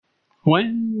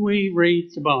When we read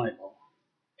the Bible,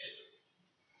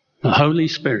 the Holy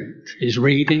Spirit is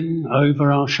reading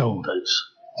over our shoulders.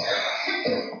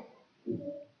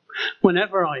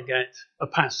 Whenever I get a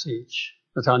passage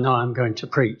that I know I'm going to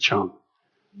preach on,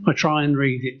 I try and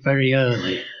read it very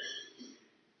early.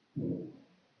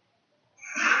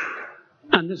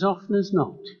 And as often as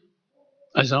not,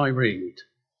 as I read,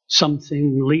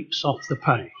 something leaps off the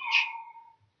page.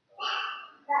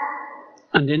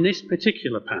 And in this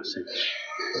particular passage,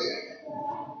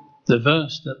 the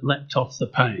verse that leapt off the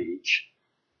page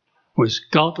was,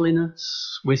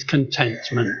 "Godliness with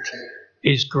contentment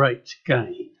is great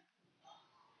gain."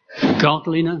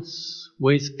 Godliness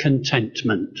with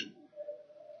contentment,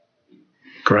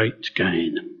 great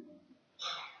gain.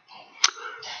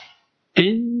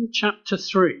 In chapter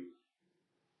 3,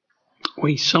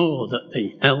 we saw that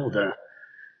the elder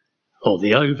or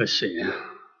the overseer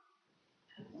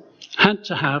had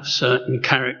to have certain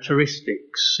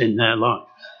characteristics in their life.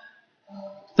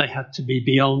 They had to be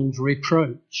beyond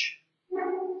reproach.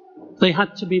 They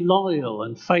had to be loyal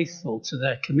and faithful to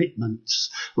their commitments,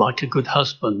 like a good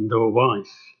husband or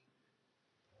wife.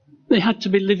 They had to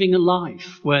be living a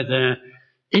life where their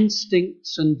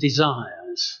instincts and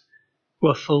desires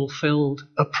were fulfilled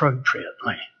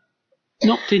appropriately.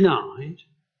 Not denied,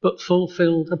 but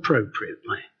fulfilled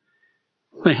appropriately.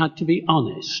 They had to be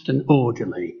honest and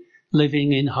orderly,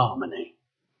 living in harmony.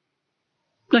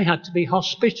 They had to be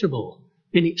hospitable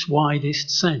in its widest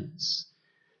sense,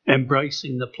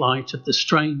 embracing the plight of the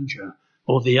stranger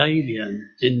or the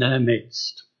alien in their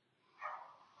midst.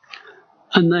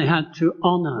 And they had to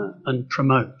honour and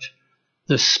promote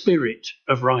the spirit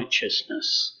of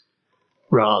righteousness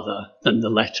rather than the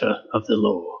letter of the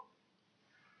law.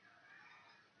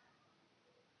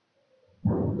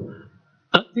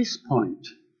 At this point,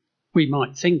 we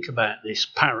might think about this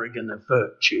paragon of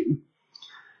virtue,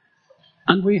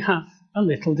 and we have a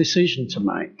little decision to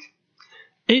make.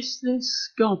 Is this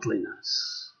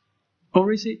godliness,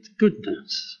 or is it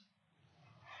goodness?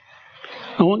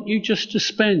 I want you just to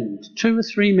spend 2 or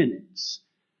 3 minutes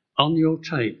on your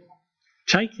table,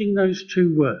 taking those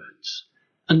two words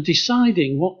and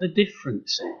deciding what the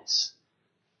difference is.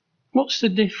 What's the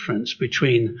difference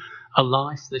between a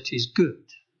life that is good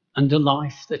and a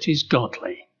life that is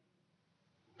godly?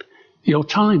 Your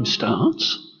time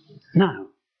starts now.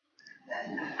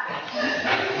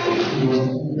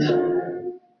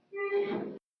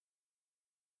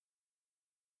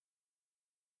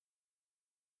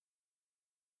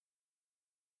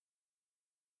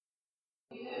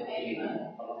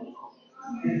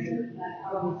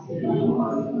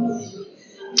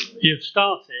 You've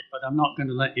started, but I'm not going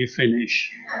to let you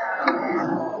finish.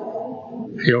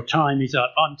 Your time is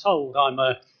up. I'm told I'm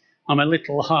a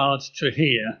little hard to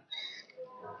hear.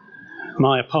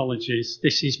 My apologies.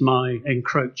 This is my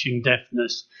encroaching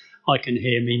deafness. I can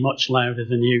hear me much louder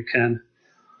than you can.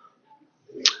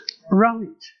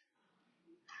 Right.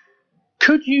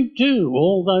 Could you do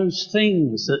all those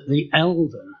things that the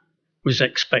elder was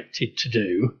expected to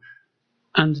do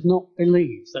and not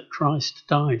believe that Christ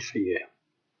died for you?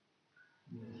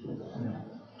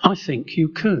 I think you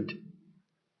could.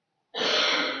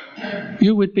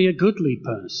 You would be a goodly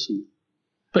person,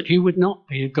 but you would not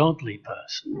be a godly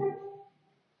person.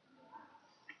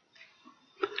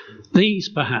 These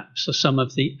perhaps are some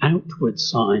of the outward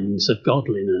signs of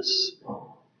godliness.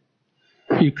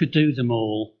 You could do them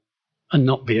all and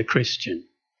not be a Christian.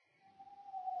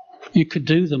 You could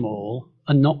do them all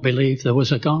and not believe there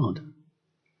was a God.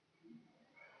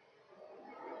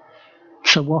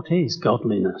 So what is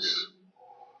godliness?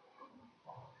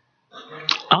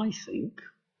 I think,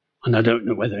 and I don't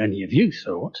know whether any of you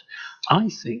thought, I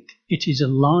think it is a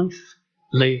life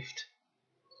lived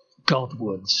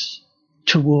Godwards,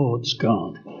 towards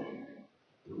God.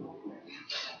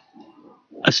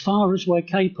 As far as we're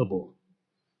capable,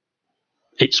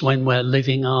 it's when we're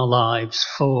living our lives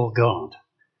for God.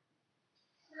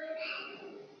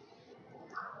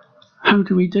 How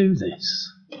do we do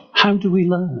this? How do we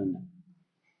learn?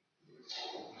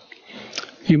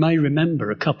 You may remember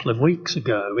a couple of weeks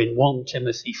ago in 1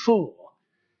 Timothy 4,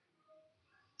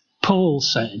 Paul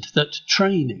said that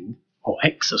training or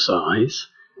exercise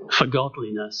for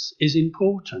godliness is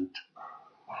important.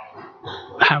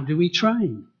 How do we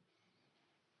train?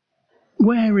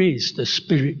 Where is the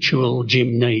spiritual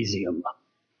gymnasium?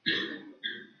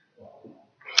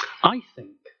 I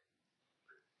think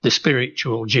the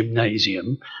spiritual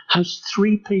gymnasium has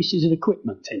 3 pieces of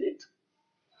equipment in it.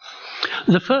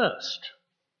 The first,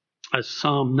 as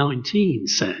Psalm 19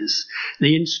 says,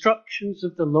 the instructions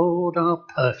of the Lord are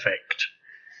perfect,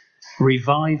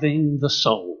 reviving the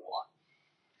soul.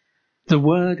 the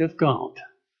Word of God.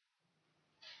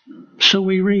 So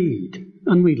we read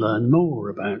and we learn more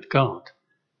about God.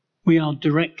 We are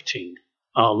directing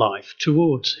our life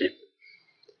towards Him.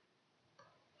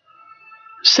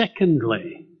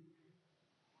 Secondly,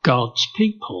 God's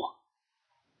people.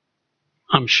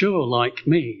 I'm sure, like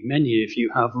me, many of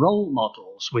you have role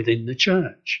models within the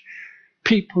church,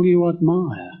 people you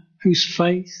admire, whose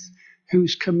faith,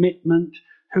 whose commitment,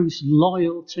 whose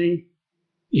loyalty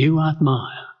you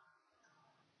admire.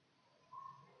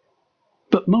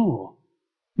 But more,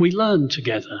 we learn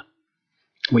together,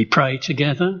 we pray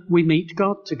together, we meet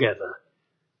God together,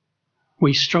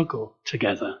 we struggle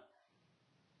together,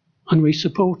 and we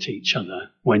support each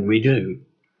other when we do.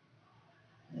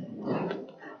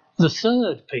 The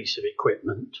third piece of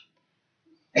equipment,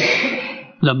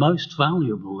 the most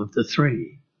valuable of the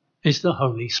three, is the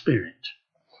Holy Spirit.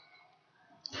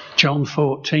 John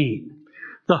 14,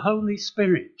 the Holy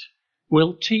Spirit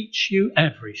will teach you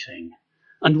everything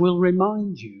and will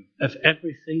remind you of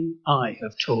everything I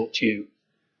have taught you.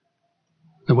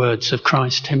 The words of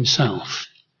Christ Himself.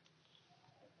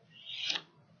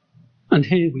 And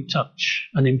here we touch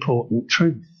an important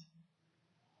truth.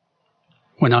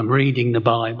 When I'm reading the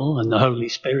Bible and the Holy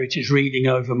Spirit is reading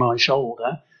over my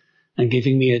shoulder and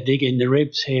giving me a dig in the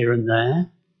ribs here and there,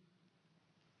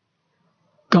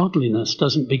 godliness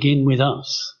doesn't begin with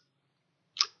us.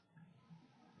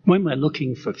 When we're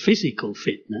looking for physical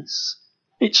fitness,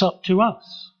 it's up to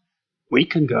us. We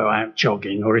can go out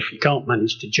jogging, or if you can't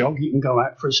manage to jog, you can go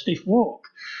out for a stiff walk.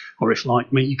 Or if,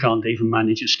 like me, you can't even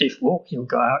manage a stiff walk, you'll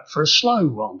go out for a slow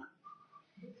one.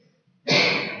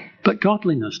 But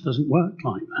godliness doesn't work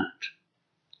like that.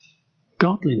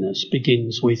 Godliness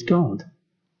begins with God,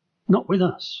 not with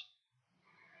us.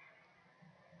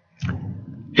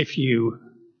 If you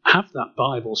have that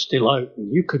Bible still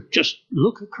open, you could just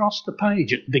look across the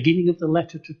page at the beginning of the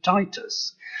letter to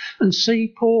Titus and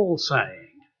see Paul saying,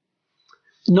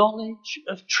 knowledge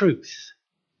of truth,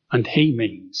 and he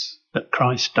means that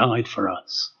Christ died for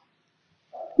us,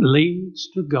 leads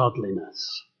to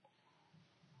godliness.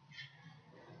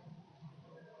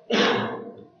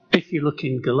 If you look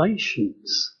in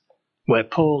Galatians, where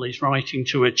Paul is writing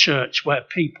to a church where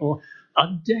people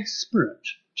are desperate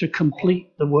to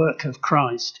complete the work of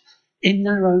Christ in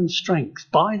their own strength,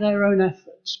 by their own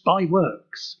efforts, by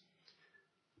works,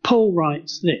 Paul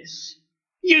writes this,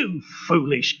 you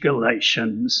foolish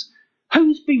Galatians,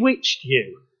 who's bewitched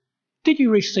you? Did you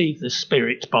receive the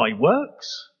Spirit by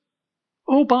works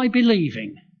or by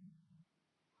believing?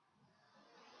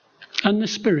 And the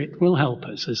Spirit will help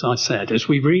us, as I said, as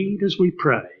we read, as we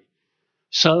pray.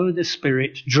 So the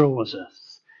Spirit draws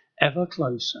us ever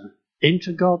closer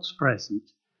into God's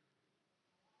presence,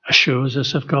 assures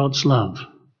us of God's love,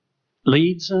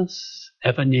 leads us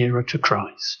ever nearer to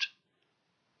Christ.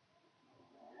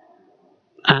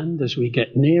 And as we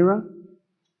get nearer,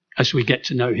 as we get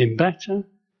to know Him better,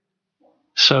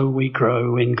 so we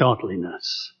grow in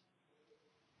godliness.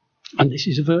 And this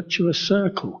is a virtuous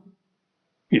circle.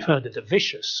 You've heard of the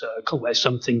vicious circle where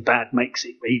something bad makes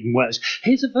it even worse.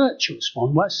 Here's a virtuous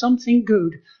one where something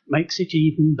good makes it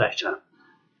even better.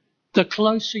 The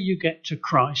closer you get to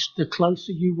Christ, the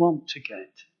closer you want to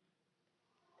get.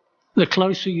 The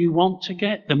closer you want to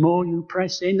get, the more you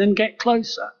press in and get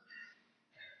closer.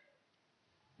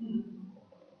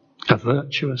 A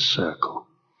virtuous circle.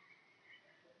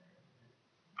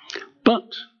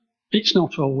 But it's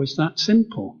not always that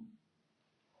simple.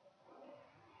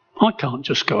 I can't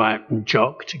just go out and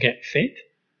jog to get fit.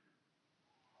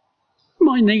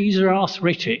 My knees are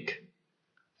arthritic.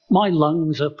 My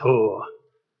lungs are poor.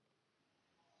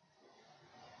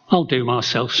 I'll do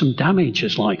myself some damage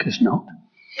as like as not.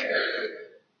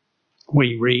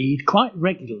 We read quite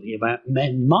regularly about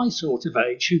men my sort of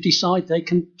age who decide they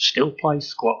can still play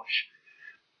squash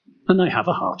and they have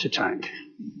a heart attack.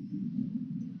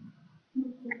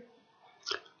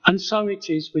 And so it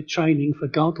is with training for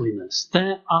godliness.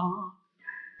 There are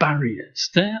barriers,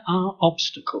 there are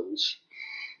obstacles.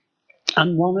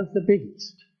 And one of the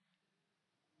biggest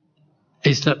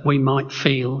is that we might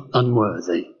feel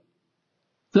unworthy,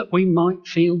 that we might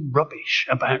feel rubbish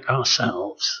about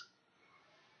ourselves.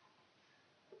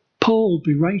 Paul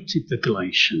berated the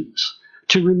Galatians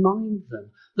to remind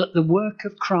them that the work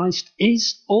of Christ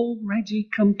is already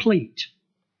complete.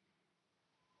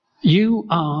 You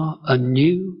are a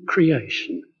new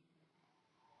creation.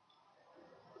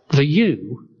 The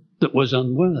you that was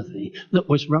unworthy, that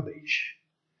was rubbish,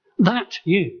 that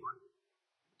you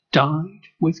died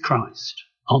with Christ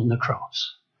on the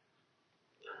cross.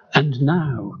 And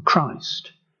now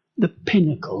Christ, the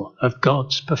pinnacle of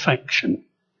God's perfection,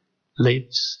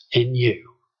 lives in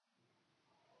you.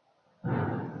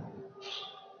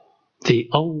 The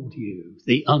old you,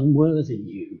 the unworthy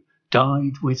you,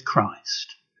 died with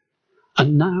Christ.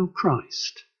 And now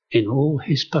Christ, in all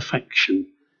his perfection,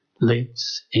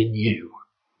 lives in you.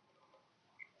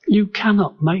 You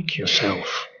cannot make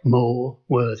yourself more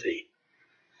worthy.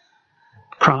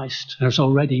 Christ has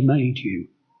already made you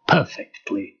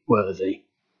perfectly worthy.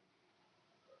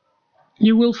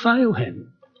 You will fail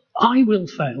him. I will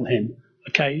fail him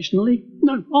occasionally,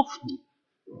 no, often.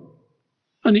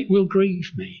 And it will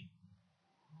grieve me.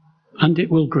 And it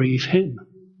will grieve him.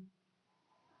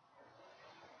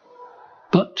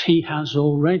 But he has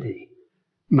already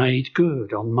made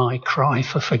good on my cry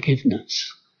for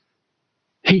forgiveness.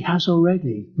 He has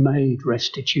already made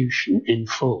restitution in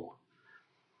full.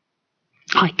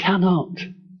 I cannot,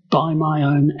 by my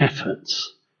own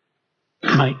efforts,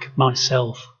 make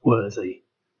myself worthy.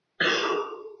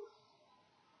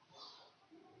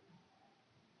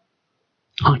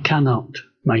 I cannot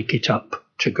make it up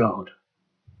to God.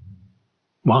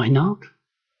 Why not?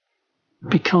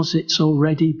 Because it's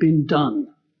already been done.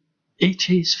 It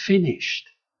is finished,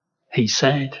 he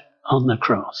said on the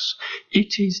cross.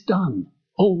 It is done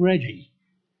already.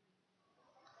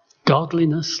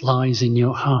 Godliness lies in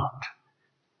your heart,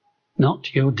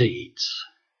 not your deeds.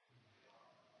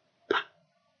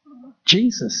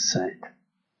 Jesus said,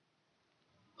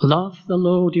 love the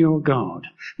Lord your God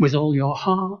with all your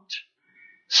heart,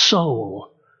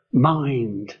 soul,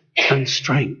 mind, and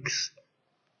strength.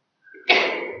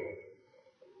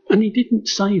 And he didn't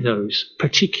say those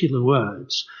particular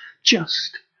words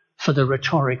just for the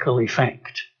rhetorical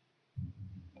effect.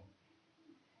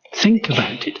 Think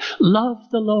about it. Love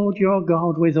the Lord your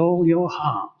God with all your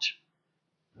heart.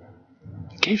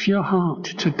 Give your heart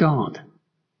to God.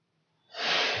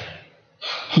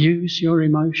 Use your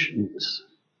emotions.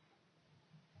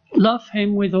 Love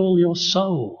him with all your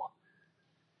soul.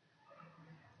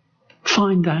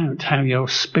 Find out how your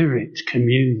spirit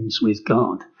communes with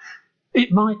God.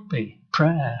 It might be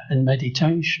prayer and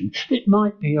meditation. It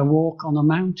might be a walk on a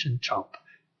mountaintop.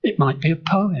 It might be a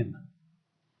poem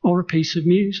or a piece of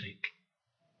music.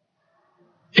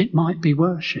 It might be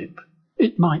worship.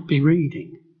 It might be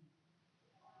reading.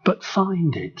 But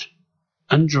find it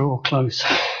and draw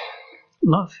closer.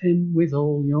 Love him with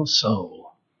all your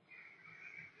soul.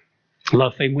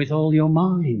 Love him with all your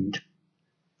mind.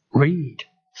 Read,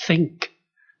 think.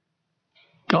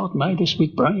 God made us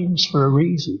with brains for a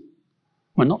reason.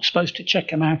 We're not supposed to check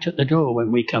them out at the door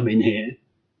when we come in here.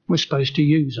 We're supposed to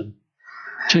use them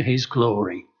to his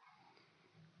glory.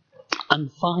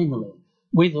 And finally,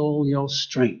 with all your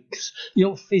strength,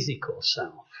 your physical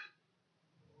self.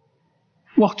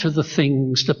 What are the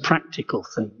things, the practical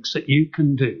things that you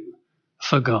can do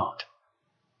for God?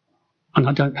 And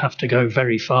I don't have to go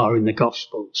very far in the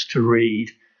Gospels to read,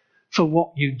 for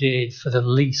what you did for the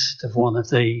least of one of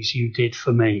these, you did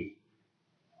for me.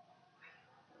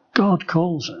 God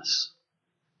calls us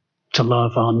to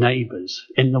love our neighbours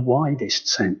in the widest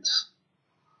sense.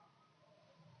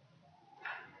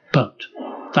 But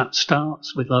that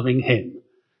starts with loving him.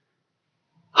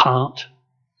 Heart,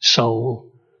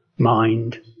 soul,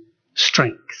 mind,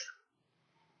 strength.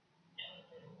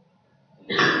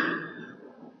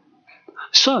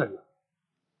 So,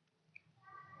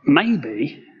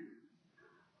 maybe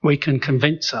we can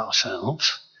convince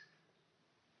ourselves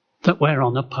that we're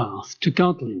on a path to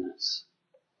godliness.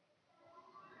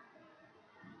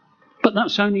 But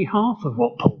that's only half of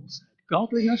what Paul said.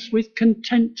 Godliness with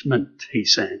contentment, he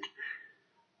said.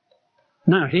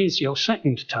 Now here's your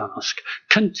second task.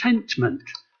 Contentment.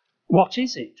 What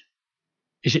is it?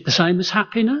 Is it the same as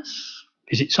happiness?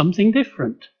 Is it something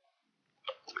different?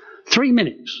 3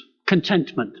 minutes.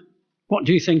 Contentment. What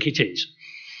do you think it is?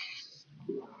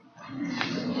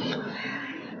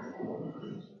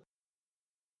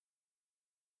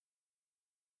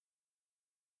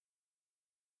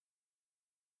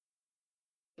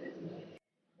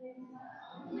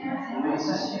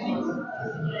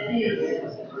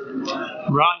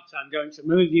 Right, I'm going to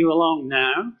move you along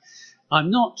now. I'm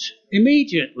not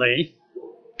immediately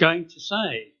going to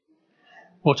say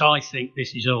what I think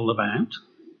this is all about.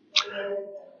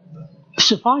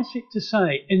 Suffice it to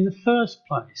say, in the first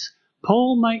place,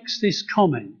 Paul makes this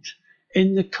comment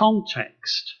in the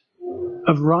context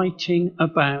of writing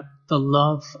about the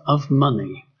love of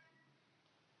money,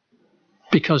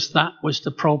 because that was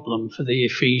the problem for the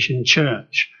Ephesian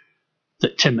church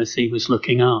that Timothy was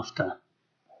looking after.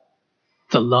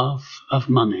 The love of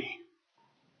money.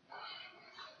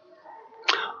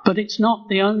 But it's not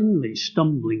the only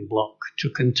stumbling block to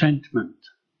contentment.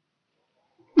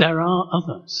 There are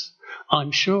others.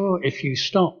 I'm sure if you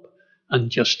stop and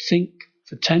just think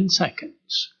for 10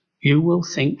 seconds, you will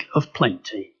think of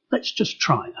plenty. Let's just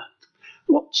try that.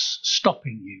 What's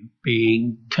stopping you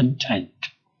being content?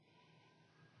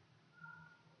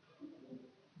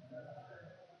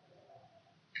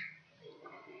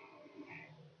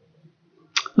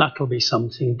 That'll be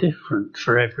something different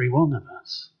for every one of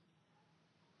us.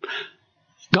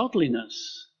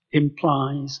 Godliness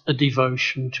implies a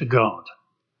devotion to God.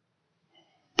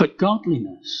 But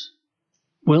godliness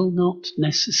will not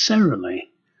necessarily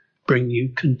bring you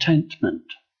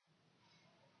contentment.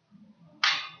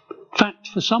 In fact,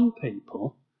 for some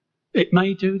people, it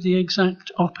may do the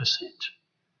exact opposite.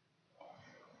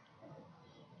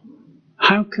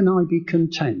 How can I be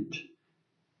content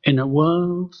in a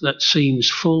world that seems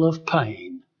full of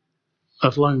pain,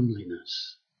 of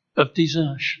loneliness, of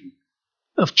desertion,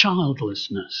 of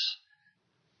childlessness,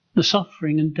 the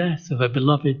suffering and death of a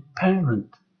beloved parent,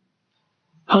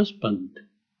 husband,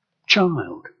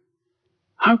 child?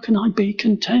 How can I be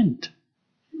content?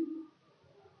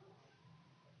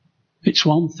 It's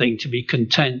one thing to be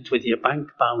content with your bank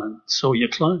balance or your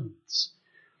clothes.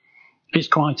 It's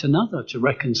quite another to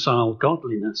reconcile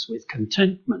godliness with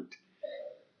contentment.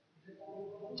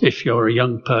 If you're a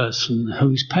young person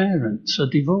whose parents are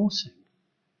divorcing,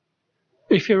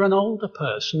 if you're an older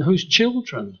person whose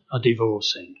children are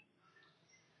divorcing,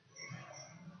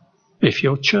 if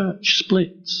your church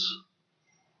splits,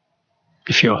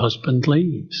 if your husband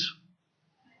leaves,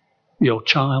 your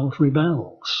child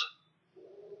rebels,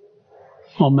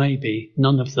 or maybe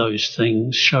none of those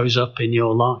things shows up in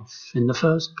your life in the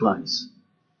first place.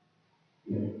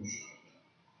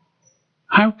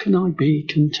 How can I be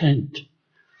content?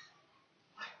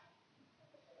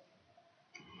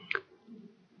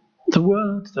 The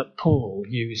word that Paul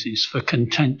uses for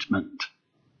contentment,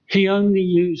 he only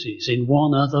uses in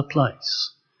one other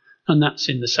place, and that's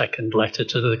in the second letter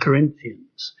to the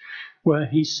Corinthians, where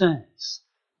he says,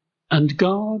 "And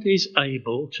God is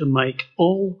able to make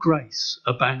all grace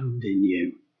abound in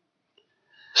you,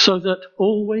 so that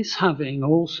always having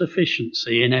all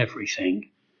sufficiency in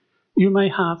everything, you may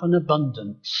have an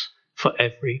abundance for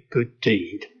every good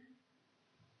deed."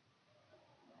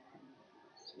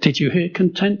 Did you hear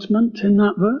contentment in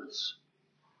that verse?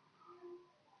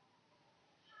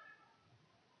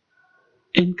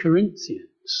 In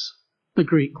Corinthians, the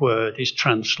Greek word is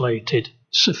translated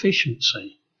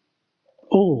sufficiency,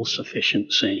 all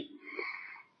sufficiency.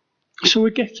 So we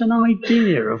get an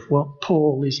idea of what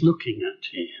Paul is looking at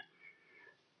here.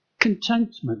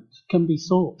 Contentment can be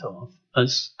thought of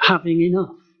as having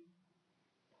enough.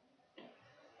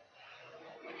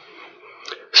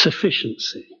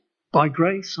 Sufficiency. By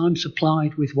grace I'm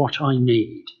supplied with what I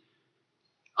need.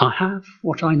 I have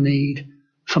what I need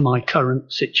for my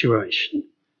current situation.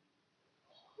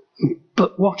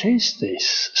 But what is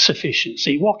this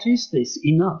sufficiency? What is this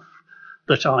enough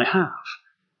that I have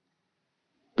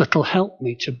that'll help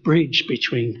me to bridge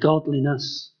between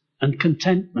godliness and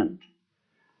contentment?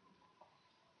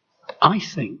 I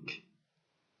think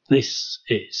this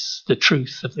is the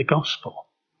truth of the gospel.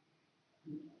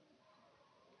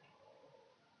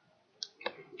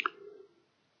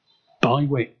 By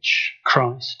which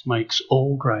Christ makes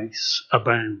all grace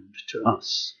abound to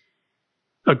us.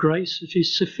 A grace that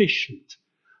is sufficient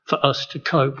for us to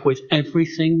cope with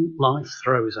everything life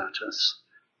throws at us.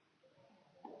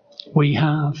 We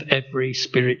have every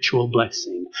spiritual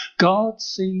blessing. God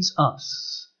sees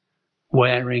us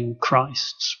wearing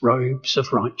Christ's robes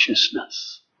of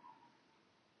righteousness.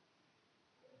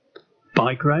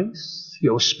 By grace,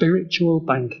 your spiritual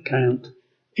bank account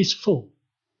is full,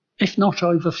 if not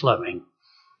overflowing.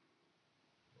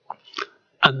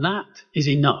 And that is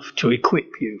enough to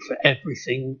equip you for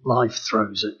everything life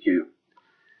throws at you.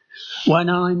 When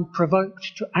I'm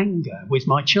provoked to anger with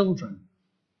my children,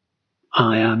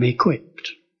 I am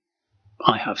equipped.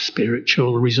 I have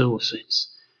spiritual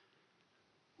resources.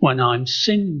 When I'm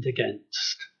sinned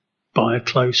against by a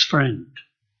close friend,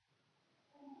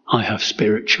 I have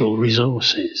spiritual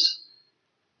resources.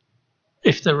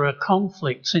 If there are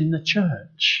conflicts in the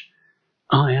church,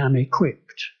 I am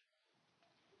equipped.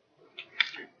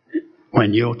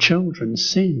 When your children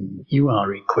sin, you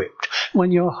are equipped.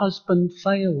 When your husband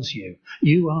fails you,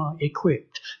 you are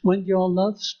equipped. When your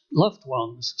loved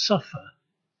ones suffer,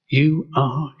 you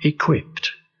are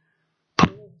equipped.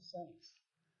 Paul says,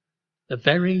 the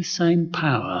very same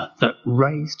power that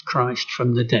raised Christ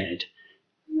from the dead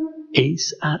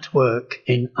is at work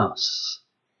in us.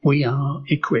 We are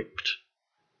equipped.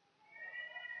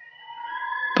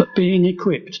 But being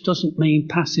equipped doesn't mean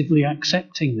passively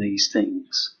accepting these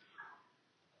things.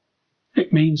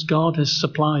 It means God has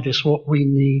supplied us what we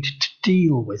need to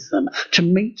deal with them, to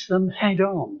meet them head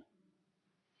on,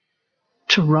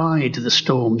 to ride the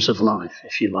storms of life,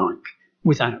 if you like,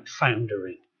 without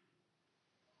foundering.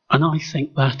 And I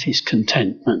think that is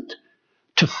contentment,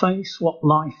 to face what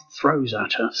life throws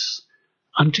at us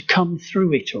and to come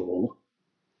through it all,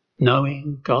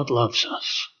 knowing God loves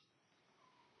us.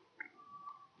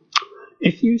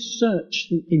 If you search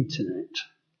the internet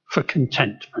for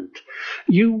contentment,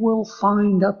 you will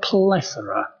find a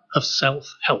plethora of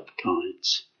self-help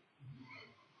guides.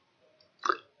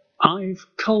 I've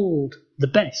culled the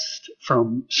best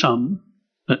from some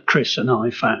that Chris and I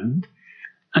found,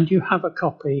 and you have a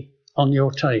copy on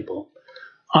your table.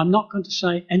 I'm not going to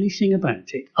say anything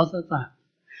about it other than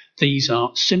these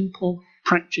are simple,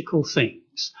 practical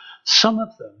things. Some of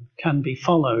them can be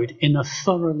followed in a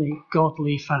thoroughly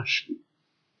godly fashion.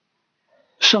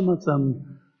 Some of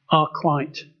them are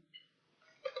quite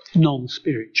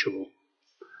non-spiritual,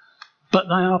 but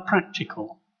they are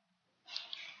practical.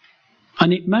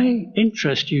 And it may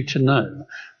interest you to know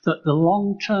that the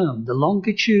long-term, the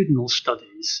longitudinal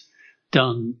studies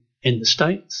done in the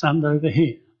States and over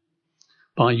here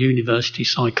by university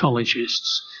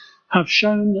psychologists have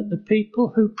shown that the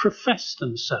people who profess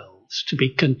themselves to be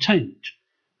content,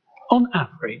 on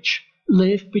average,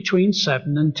 live between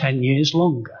 7 and 10 years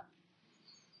longer.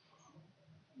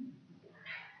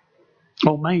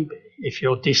 Or maybe, if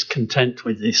you're discontent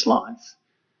with this life,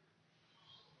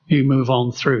 you move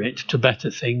on through it to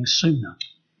better things sooner.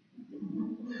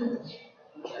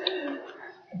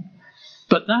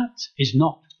 But that is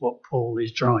not what Paul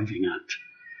is driving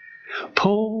at.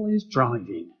 Paul is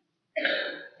driving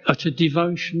at a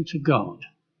devotion to God,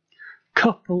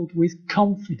 coupled with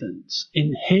confidence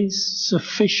in his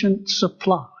sufficient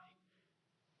supply,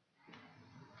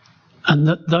 and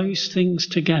that those things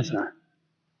together,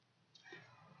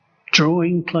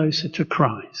 drawing closer to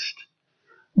Christ,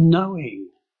 knowing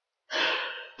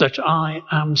that I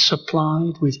am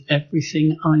supplied with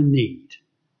everything I need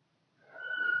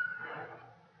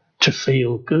to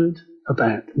feel good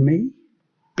about me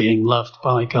being loved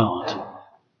by God,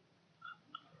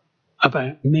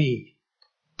 about me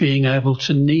being able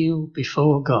to kneel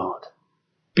before God,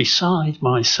 beside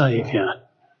my Saviour,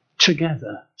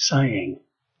 together saying,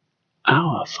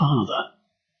 Our Father,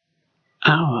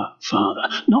 our Father,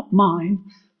 not mine,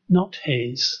 not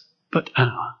his, but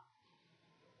our.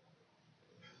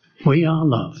 We are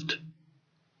loved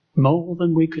more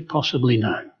than we could possibly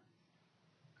know.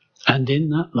 And in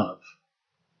that love,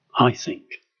 I think,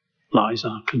 lies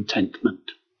our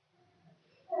contentment.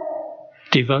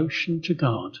 Devotion to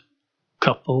God,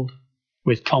 coupled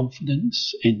with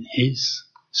confidence in his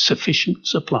sufficient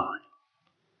supply,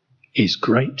 is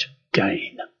great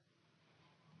gain.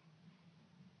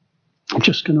 I'm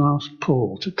just going to ask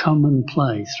Paul to come and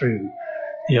play through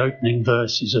the opening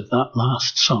verses of that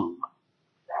last song.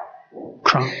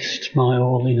 Christ, my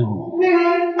all in all.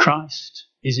 Christ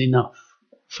is enough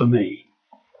for me.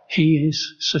 He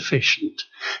is sufficient.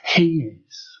 He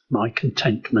is my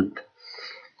contentment.